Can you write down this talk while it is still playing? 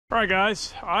All right,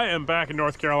 guys, I am back in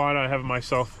North Carolina. I have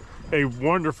myself a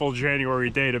wonderful January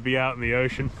day to be out in the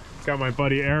ocean. Got my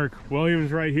buddy Eric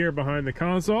Williams right here behind the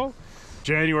console.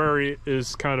 January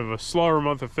is kind of a slower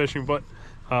month of fishing, but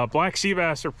black sea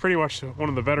bass are pretty much one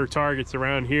of the better targets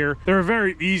around here. They're a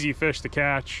very easy fish to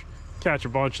catch a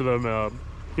bunch of them.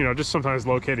 You know, just sometimes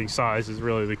locating size is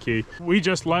really the key. We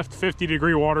just left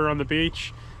 50-degree water on the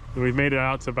beach, and we've made it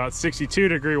out to about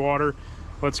 62-degree water.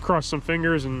 Let's cross some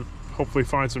fingers and hopefully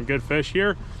find some good fish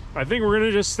here. I think we're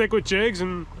gonna just stick with jigs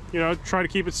and, you know, try to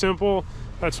keep it simple.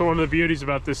 That's one of the beauties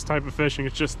about this type of fishing.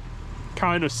 It's just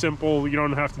kind of simple. You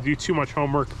don't have to do too much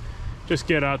homework. Just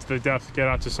get out to the depth, get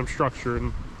out to some structure,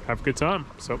 and have a good time.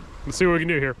 So let's see what we can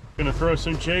do here. Gonna throw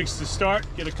some jigs to start,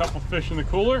 get a couple fish in the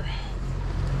cooler,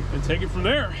 and take it from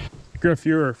there. Griff,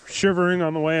 you were shivering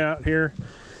on the way out here,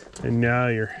 and now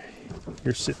you're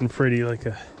sitting pretty like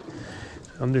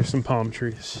under some palm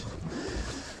trees.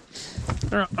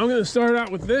 All right, I'm gonna start out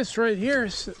with this right here.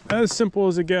 It's as simple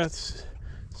as it gets.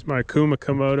 It's my Kuma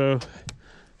Komodo.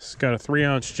 It's got a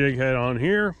 3-ounce jig head on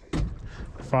here,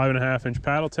 5.5-inch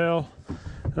paddle tail.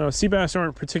 Sea bass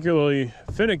aren't particularly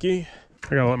finicky. I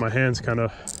gotta let my hands kind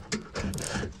of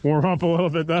warm up a little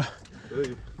bit though.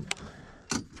 Hey.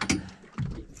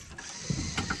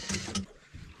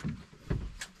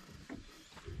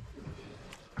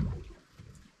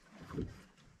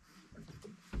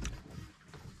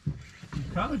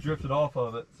 Kind of drifted off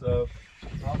of it, so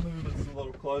I'll move this a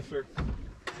little closer.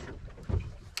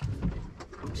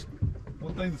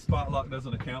 One thing the spot lock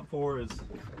doesn't account for is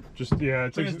just, yeah,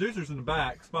 transducer's in the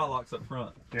back, spot lock's up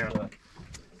front. Yeah, so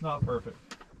it's not perfect.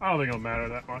 I don't think it'll matter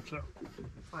that much though.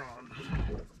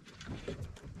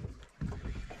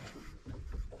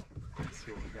 Let's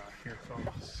see what we got here,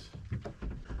 fellas.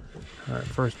 All right,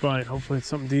 first bite. Hopefully it's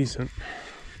something decent.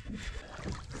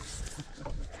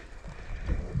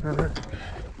 All right.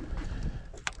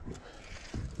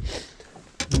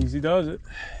 Easy does it.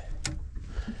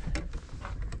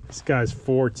 This guy's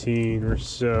 14 or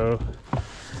so.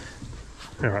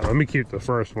 All right, let me keep the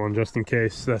first one just in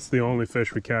case that's the only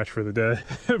fish we catch for the day.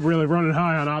 Really running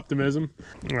high on optimism.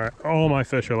 All right, all my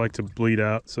fish I like to bleed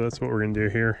out, so that's what we're gonna do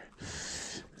here.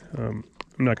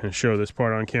 I'm not going to show this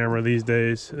part on camera these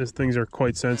days as things are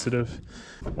quite sensitive.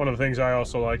 One of the things I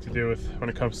also like to do when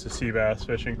it comes to sea bass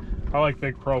fishing, I like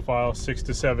big profiles, 6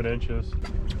 to 7 inches.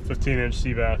 15-inch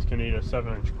sea bass can eat a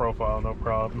 7-inch profile, no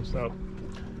problem. So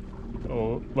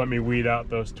it'll let me weed out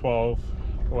those 12,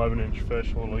 11-inch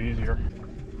fish a little easier.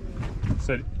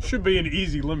 So it should be an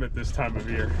easy limit this time of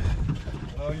year.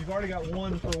 Oh, you've already got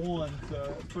 1 for 1, so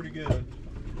that's pretty good.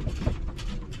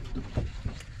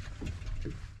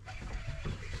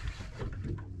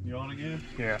 You on again?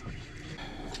 Yeah.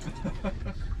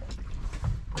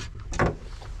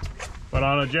 But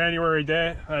on a January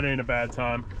day, that ain't a bad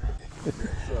time. So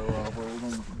we're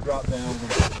going to drop down.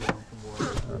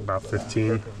 About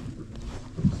 15.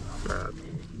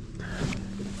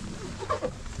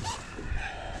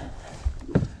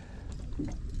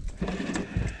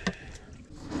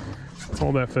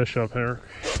 Hold that fish up, Eric.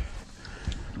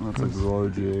 That's a glow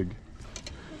jig.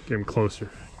 Get him closer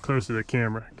to the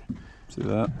camera. See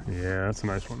that? Yeah, that's a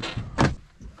nice one.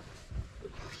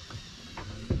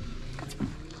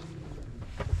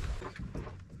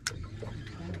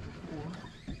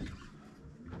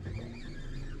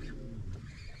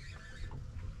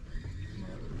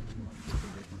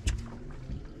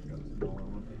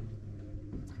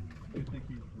 You think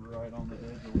he's right on the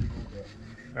edge a little bit?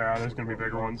 Yeah, there's gonna be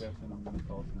bigger ones. I'm gonna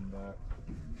toss him back.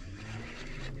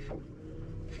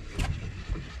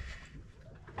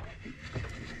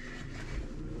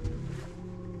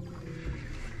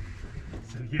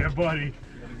 Yeah, buddy.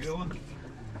 Got a good one?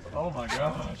 Oh my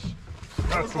gosh.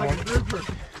 That's like a grouper.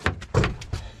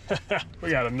 We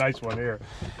got a nice one here.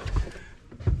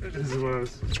 This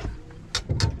was.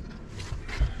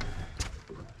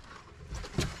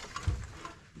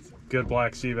 Good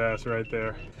black sea bass right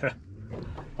there.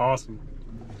 Awesome.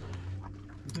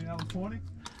 You think that was 20?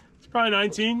 It's probably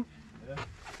 19. Yeah.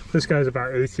 This guy's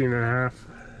about 18 and a half.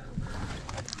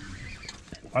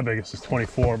 My biggest is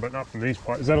 24, but not from these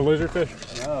parts. Is that a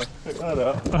lizardfish? No, pick that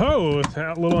up. Oh, it's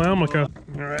a little almaca.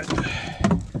 All right.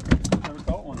 Never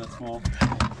caught one that small.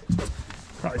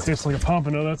 Probably tastes like a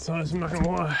pompano that size, I'm not gonna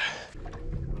lie.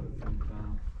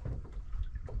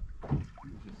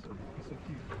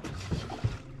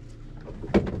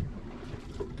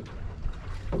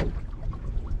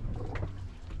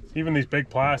 Even these big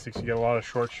plastics, you get a lot of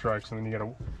short strikes, and then you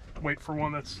gotta wait for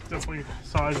one that's definitely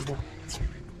sizable.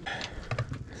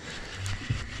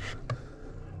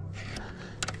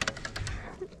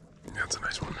 That's a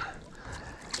nice one.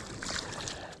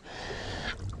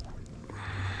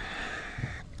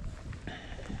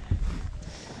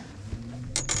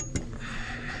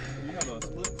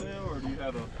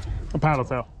 A paddle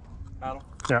tail. Paddle?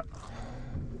 Yeah.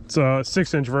 It's a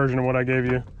 6-inch version of what I gave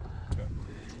you. Okay.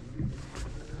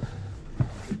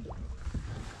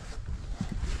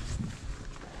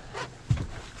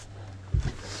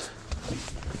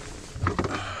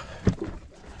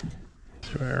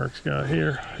 That's what Eric's got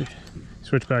here.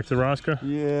 Switch back to Roscoe.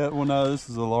 Yeah, well no, this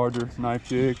is a larger knife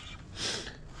jig.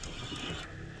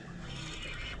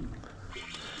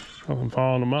 Oh, I'm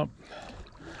following them up.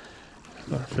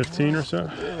 About 15 or so.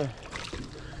 Yeah.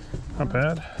 Not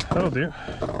bad. That'll do.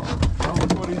 Oh,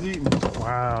 look what he's eating.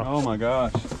 Wow. Oh my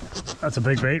gosh. That's a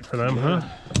big bait for them, huh?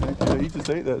 Yeah, he just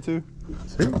ate that too.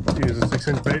 See? Use a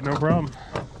 6-inch bait, no problem.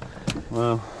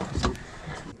 Wow.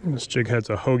 And this jig head's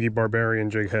a Hoagie Barbarian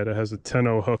jig head. It has a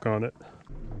 10-0 hook on it.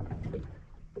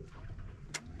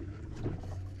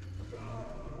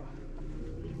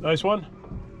 Nice one.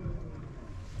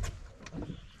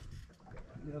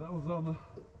 Yeah, that was on the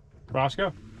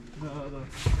Roscoe?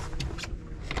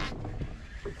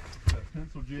 that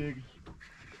pencil jig.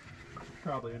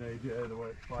 Probably an AJ the way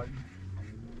it's fighting.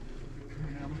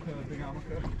 Big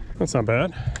Amaka. That's not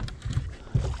bad.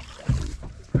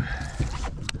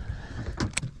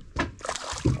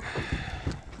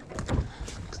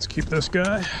 Let's keep this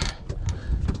guy.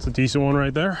 It's a decent one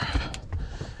right there.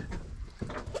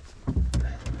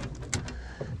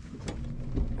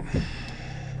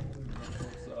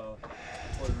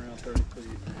 Floating around 30 feet.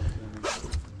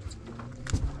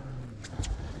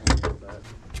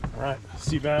 All right,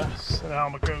 sea bass and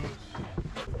almacos.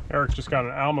 Eric just got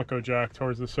an almaco jack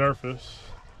towards the surface,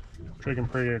 jigging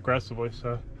pretty aggressively,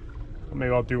 so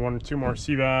maybe I'll do 1 or 2 more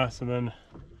sea bass and then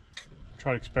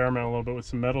try to experiment a little bit with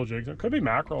some metal jigs. It could be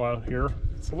mackerel out here.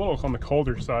 It's a little on the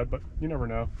colder side, but you never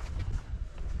know.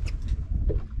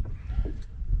 A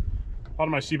lot of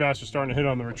my sea bass are starting to hit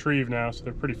on the retrieve now, so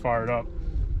they're pretty fired up.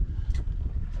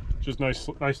 Just nice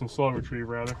and slow retrieve,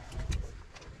 rather.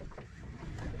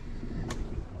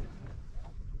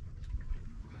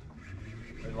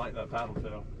 They like that paddle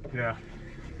tail. Yeah.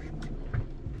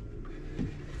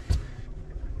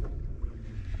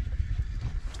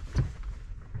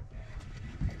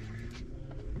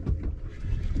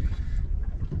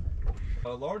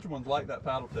 Larger ones like that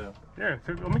paddle tail. Yeah,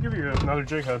 let me give you another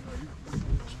jig head.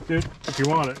 Dude, if you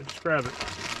want it, just grab it.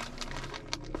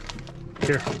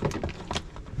 Here.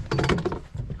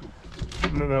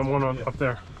 And then one on up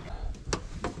there.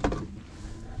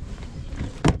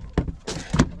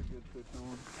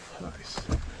 Nice.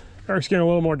 Eric's getting a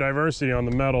little more diversity on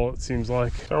the metal, it seems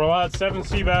like. So we're allowed 7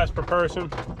 sea bass per person.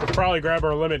 We'll probably grab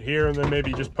our limit here and then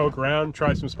maybe just poke around,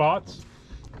 try some spots.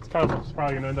 It's kind of what's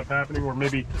probably gonna end up happening, or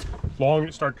maybe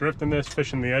start drifting this,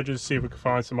 fishing the edges, see if we can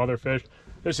find some other fish.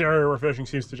 This area we're fishing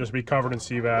seems to just be covered in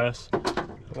sea bass.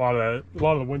 A lot of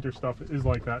the winter stuff is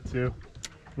like that too,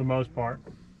 for the most part.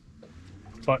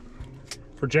 But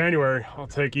for January, I'll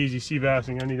take easy sea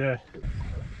bassing any day.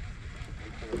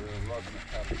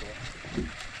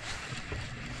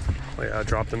 Oh yeah, I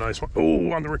dropped a nice one.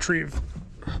 Oh, on the retrieve.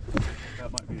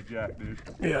 That might be a jack, dude.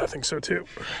 Yeah, I think so too.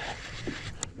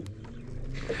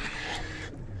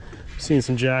 Seeing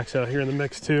some jacks out here in the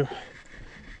mix too.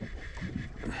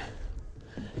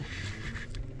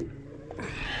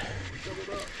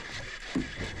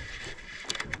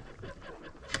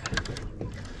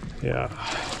 Yeah.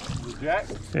 Jack?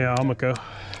 Yeah, Almaco.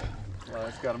 Well,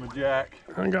 it's got him a jack.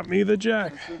 I got me the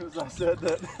jack. As soon as I said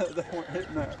that, they weren't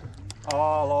hitting that. Oh,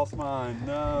 I lost mine.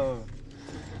 No.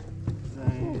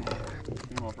 Dang.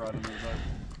 Came off right into the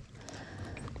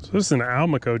boat. So this is an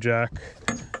Almaco jack.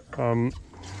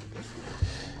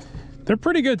 They're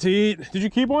pretty good to eat. Did you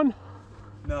keep one?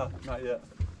 No, not yet.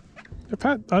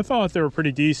 I thought they were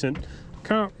pretty decent.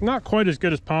 Not quite as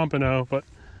good as Pompano, but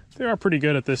they are pretty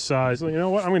good at this size. You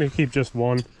know what? I'm going to keep just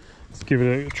one. Let's give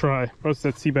it a try. Most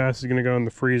of that sea bass is going to go in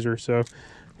the freezer, so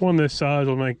one this size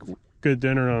will make good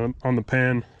dinner on the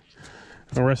pan.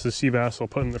 And the rest of the sea bass I'll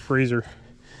put in the freezer.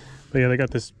 But yeah, they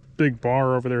got this big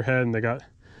bar over their head, and they got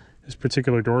this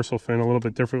particular dorsal fin, a little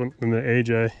bit different than the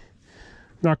AJ.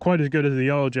 Not quite as good as the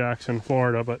yellow jacks in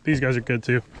Florida, but these guys are good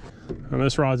too. And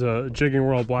this rod's a Jigging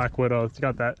World Black Widow. It's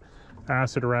got that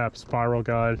acid wrap spiral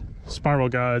guides. It's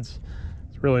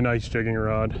a really nice jigging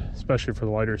rod, especially for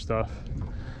the lighter stuff.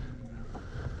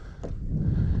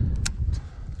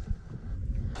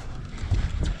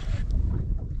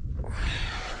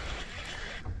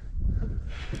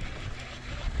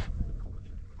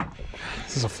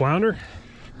 Is this a flounder?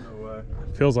 No way.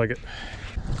 Feels like it.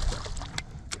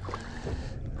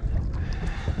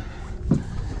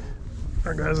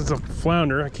 All right, guys, it's a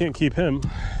flounder. I can't keep him,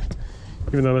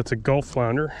 even though that's a Gulf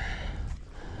flounder.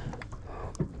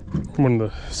 One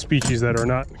of the species that are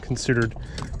not considered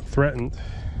threatened.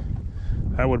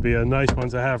 That would be a nice one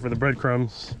to have for the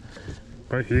breadcrumbs.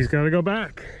 But he's got to go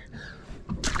back.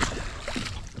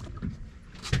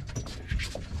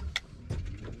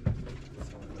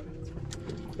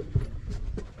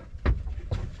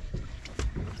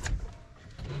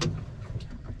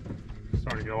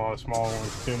 Starting to get a lot of smaller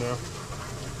ones too now.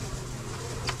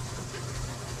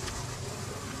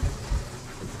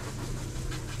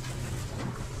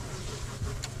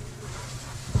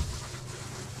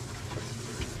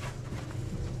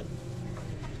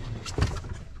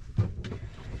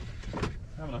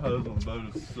 Having a hose on the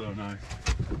boat is so nice.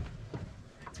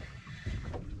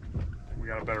 We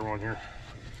got a better one here.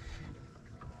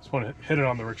 Just want to hit it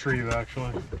on the retrieve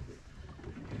actually.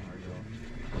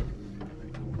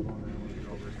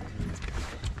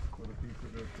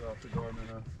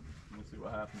 We'll see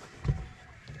what happens.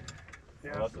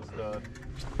 Yeah, oh, that's a stud.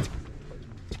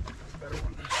 Better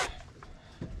one.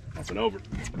 Up and over.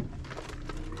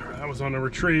 That was on the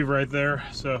retrieve right there.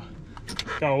 So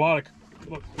got a lot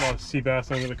of sea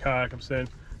bass under the kayak. I'm saying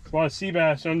a lot of sea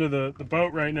bass under the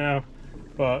boat right now,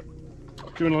 but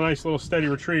doing a nice little steady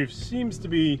retrieve. Seems to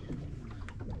be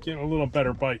getting a little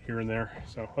better bite here and there.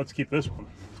 So let's keep this one.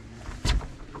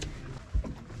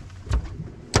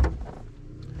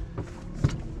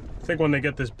 I think when they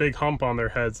get this big hump on their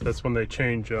heads, that's when they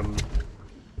change. I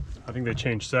think they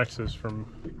change sexes from,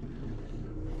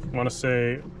 I want to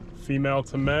say, female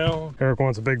to male. Eric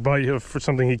wants a big bite for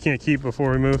something he can't keep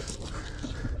before we move.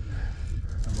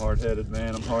 I'm hard-headed,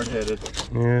 man. I'm hard-headed.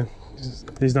 Yeah,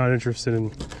 he's not interested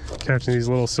in catching these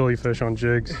little silly fish on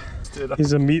jigs.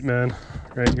 He's a meat man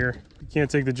right here. You can't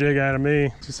take the jig out of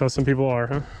me. Just how some people are,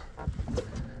 huh?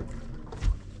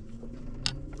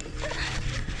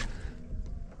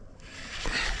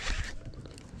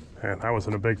 Man, that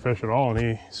wasn't a big fish at all, and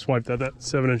he swiped at that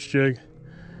 7-inch jig.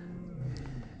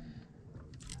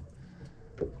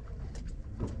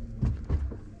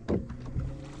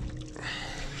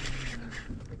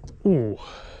 Ooh,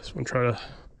 this one try to.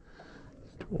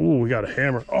 Ooh, we got a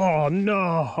hammer. Oh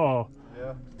no!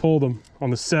 Yeah. Pulled him on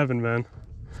the 7, man.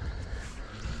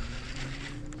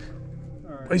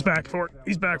 Right. He's back for it.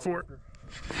 He's back for it.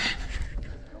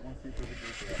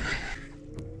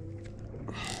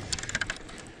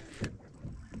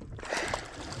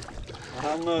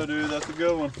 I don't know, dude. That's a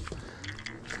good one.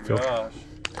 Gosh.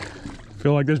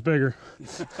 Feel like there's bigger.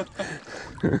 That's a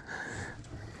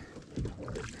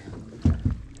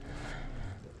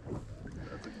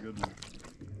good one.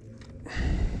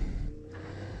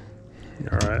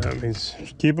 All right, that means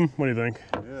keep him. What do you think?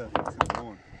 Yeah, that's a good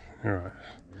one. All right,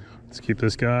 let's keep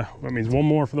this guy. That means one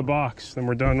more for the box, then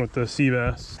we're done with the sea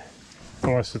bass.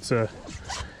 Unless it's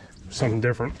something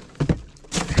different.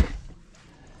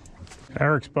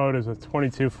 Eric's boat is a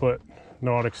 22-foot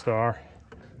Nautic Star.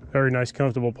 Very nice,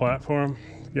 comfortable platform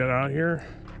to get out here.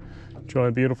 Enjoy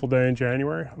a beautiful day in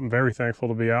January. I'm very thankful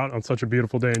to be out on such a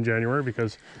beautiful day in January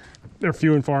because they're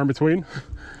few and far in between.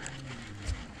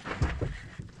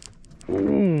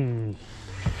 Ooh.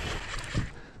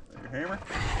 Hammer?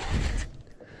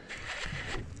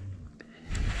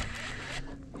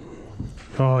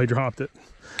 Oh, he dropped it.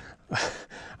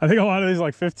 I think a lot of these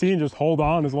like 15 just hold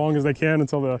on as long as they can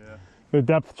until the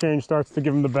depth change starts to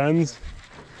give them the bends.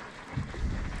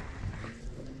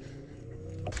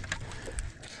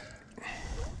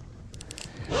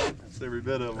 That's every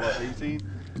bit of what, 18?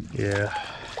 Yeah.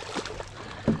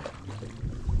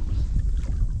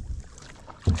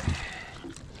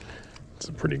 It's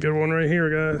a pretty good one right here,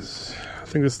 guys. I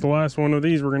think this is the last one of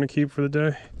these we're gonna keep for the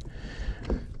day.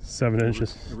 7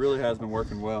 inches. It really has been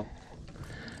working well.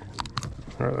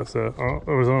 All right, that's it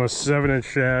was on a 7-inch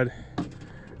shad.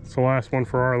 It's the last one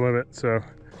for our limit, so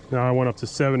now I went up to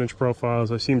 7-inch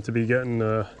profiles. I seem to be getting,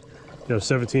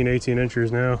 17, 18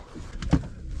 inches now.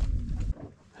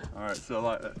 All right,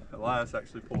 so Elias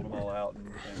actually pulled them all out and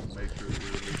made sure that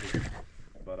we were legal.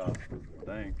 But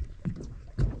dang.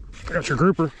 I got your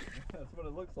grouper. That's what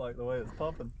it looks like, the way it's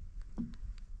pumping.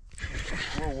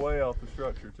 We're way off the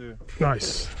structure too.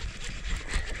 Nice.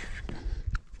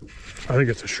 I think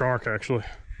it's a shark, actually.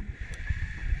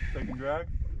 Taking drag?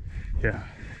 Yeah.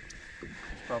 It's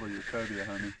probably your cobia,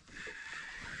 honey.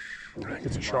 I think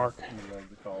it's a shark.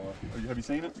 Have you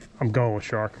seen it? I'm going with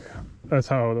shark. That's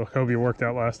how the cobia worked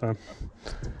out last time.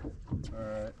 All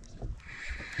right.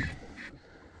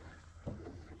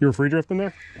 You were free drifting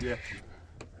there? Yeah.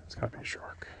 It's gotta be a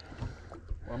shark.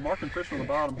 Well, I'm marking fish on the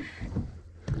bottom.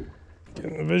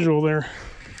 Getting the visual there.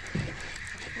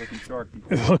 Looking sharky.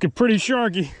 It's looking pretty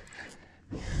sharky.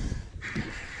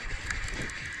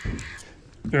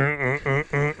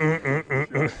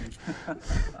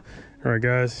 All right,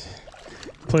 guys.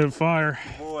 Play with fire.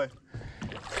 Boy.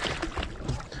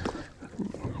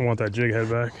 I want that jig head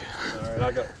back. All right,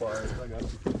 I got pliers. I got you.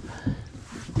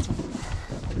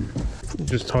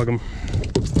 Just tug them.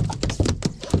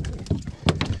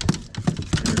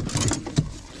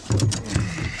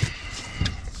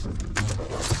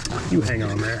 You hang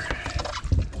on there.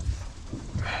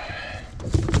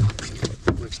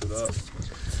 Mix it up.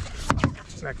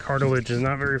 That cartilage is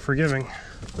not very forgiving.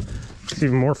 It's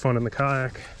even more fun in the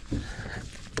kayak.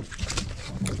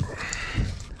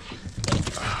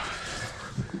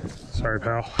 Sorry,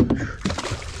 pal. I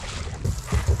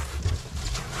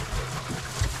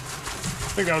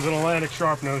think that was an Atlantic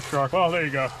sharp-nosed shark. Oh, there you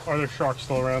go. Are there sharks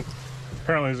still around?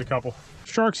 Apparently there's a couple.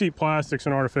 Sharks eat plastics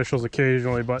and artificials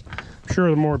occasionally, but I'm sure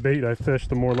the more bait I fish,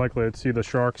 the more likely I'd see the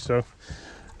sharks, so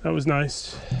that was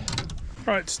nice.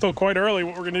 All right, it's still quite early.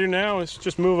 What we're gonna do now is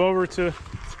just move over to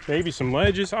maybe some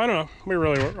ledges. I don't know. We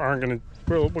really aren't gonna,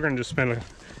 we're gonna just spend an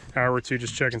hour or two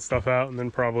just checking stuff out and then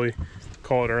probably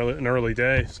call it an early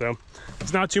day. So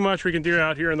it's not too much we can do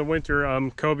out here in the winter.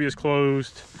 Cobia is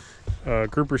closed,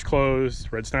 grouper's closed,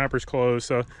 red snapper's closed.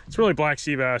 So it's really black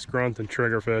sea bass, grunt, and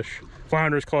triggerfish.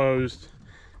 Flounder's closed.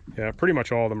 Yeah, pretty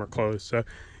much all of them are closed. So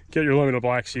get your limit of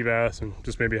black sea bass and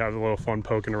just maybe have a little fun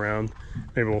poking around.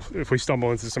 Maybe if we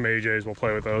stumble into some AJs, we'll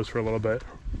play with those for a little bit.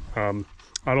 I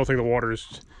don't think the water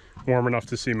is warm enough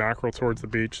to see mackerel towards the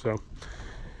beach.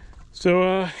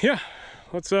 So yeah,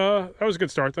 that was a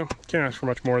good start though. Can't ask for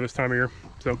much more this time of year.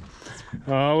 So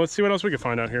let's see what else we can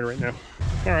find out here right now.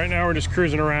 All right, now we're just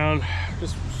cruising around,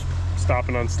 just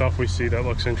stopping on stuff we see that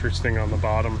looks interesting on the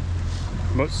bottom.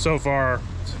 So far,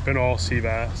 it's been all sea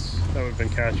bass that we've been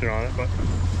catching on it, but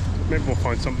maybe we'll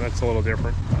find something that's a little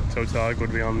different. Totag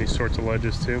would be on these sorts of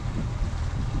ledges too.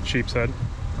 Sheep's head.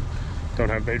 Don't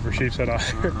have bait for sheep's head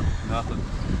either.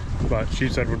 Nothing. But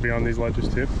sheep's head would be on these ledges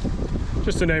too.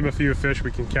 Just to name a few fish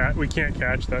we can't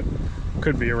catch that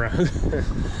could be around.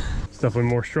 It's definitely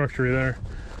more structure there.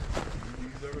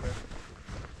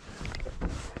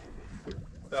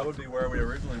 That would be where we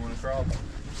originally went across.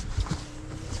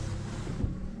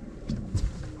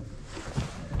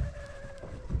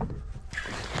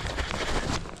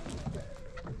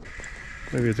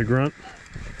 Maybe it's a grunt.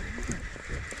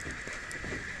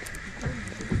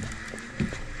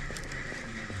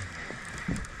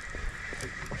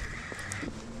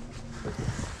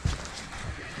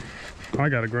 I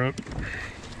got a grunt.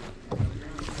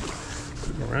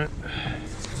 All right.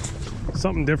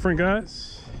 Something different,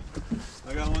 guys.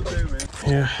 I got one too, man.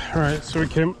 Yeah, all right, so we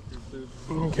came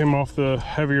off the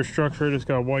heavier structure, just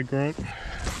got a white grunt.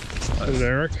 There's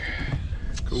Eric.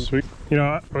 Cool. Sweet. You know,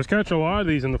 I was catching a lot of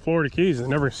these in the Florida Keys. I've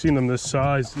never seen them this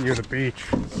size near the beach.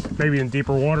 Maybe in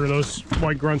deeper water, those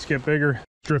white grunts get bigger.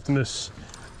 Drifting this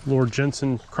Lord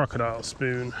Jensen crocodile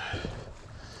spoon.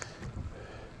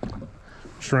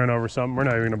 Just ran over something. We're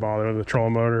not even gonna bother with the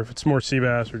trolling motor. If it's more sea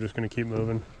bass, we're just gonna keep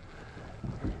moving.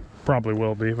 Probably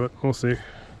will be, but we'll see.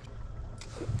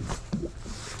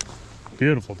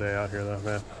 Beautiful day out here though,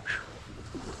 man.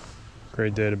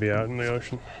 Great day to be out in the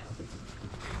ocean.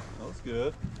 That was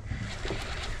good.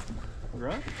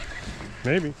 Grunt?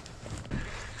 Maybe.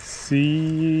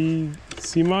 See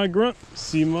my grunt.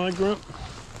 See my grunt.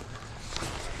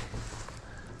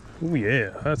 Oh yeah,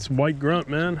 that's white grunt,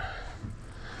 man.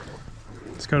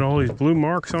 It's got all these blue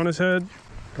marks on his head.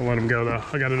 Don't let him go though.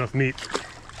 I got enough meat.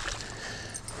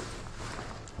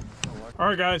 All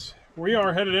right, guys, we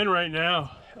are headed in right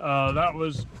now. That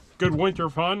was good winter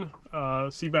fun.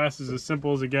 Sea bass is as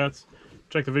simple as it gets.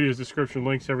 Check the video's description,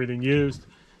 links, everything used.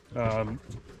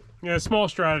 Yeah, small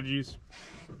strategies.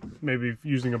 Maybe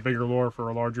using a bigger lure for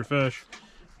a larger fish,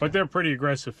 but they're pretty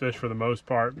aggressive fish for the most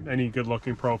part. Any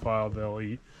good-looking profile they'll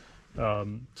eat.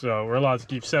 So we're allowed to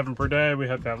keep 7 per day. We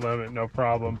hit that limit, no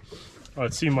problem.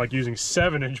 It seemed like using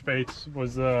 7-inch baits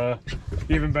was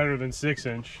even better than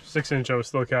 6-inch. 6-inch I was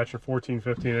still catching 14,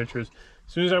 15 inches.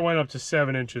 As soon as I went up to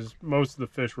 7 inches, most of the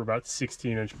fish were about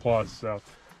 16-inch plus. So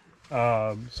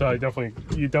you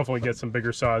definitely get some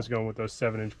bigger size going with those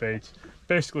 7-inch baits.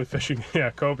 Basically fishing,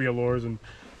 yeah, cobia lures and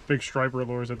big striper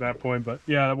lures at that point. But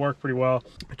yeah, that worked pretty well.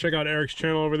 Check out Eric's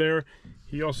channel over there.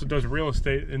 He also does real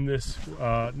estate in this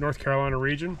North Carolina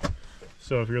region.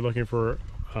 So if you're looking for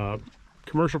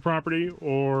commercial property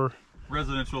or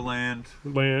residential land,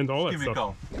 all that stuff. Give me a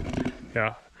call.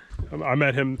 Yeah, I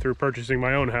met him through purchasing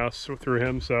my own house through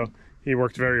him, so he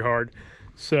worked very hard.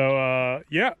 So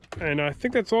yeah, and I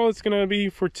think that's all it's gonna be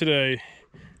for today.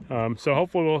 So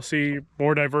hopefully we'll see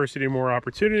more diversity, more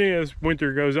opportunity as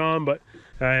winter goes on, but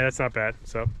that's not bad.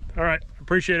 So all right,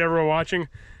 appreciate everyone watching.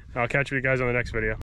 I'll catch you guys on the next video.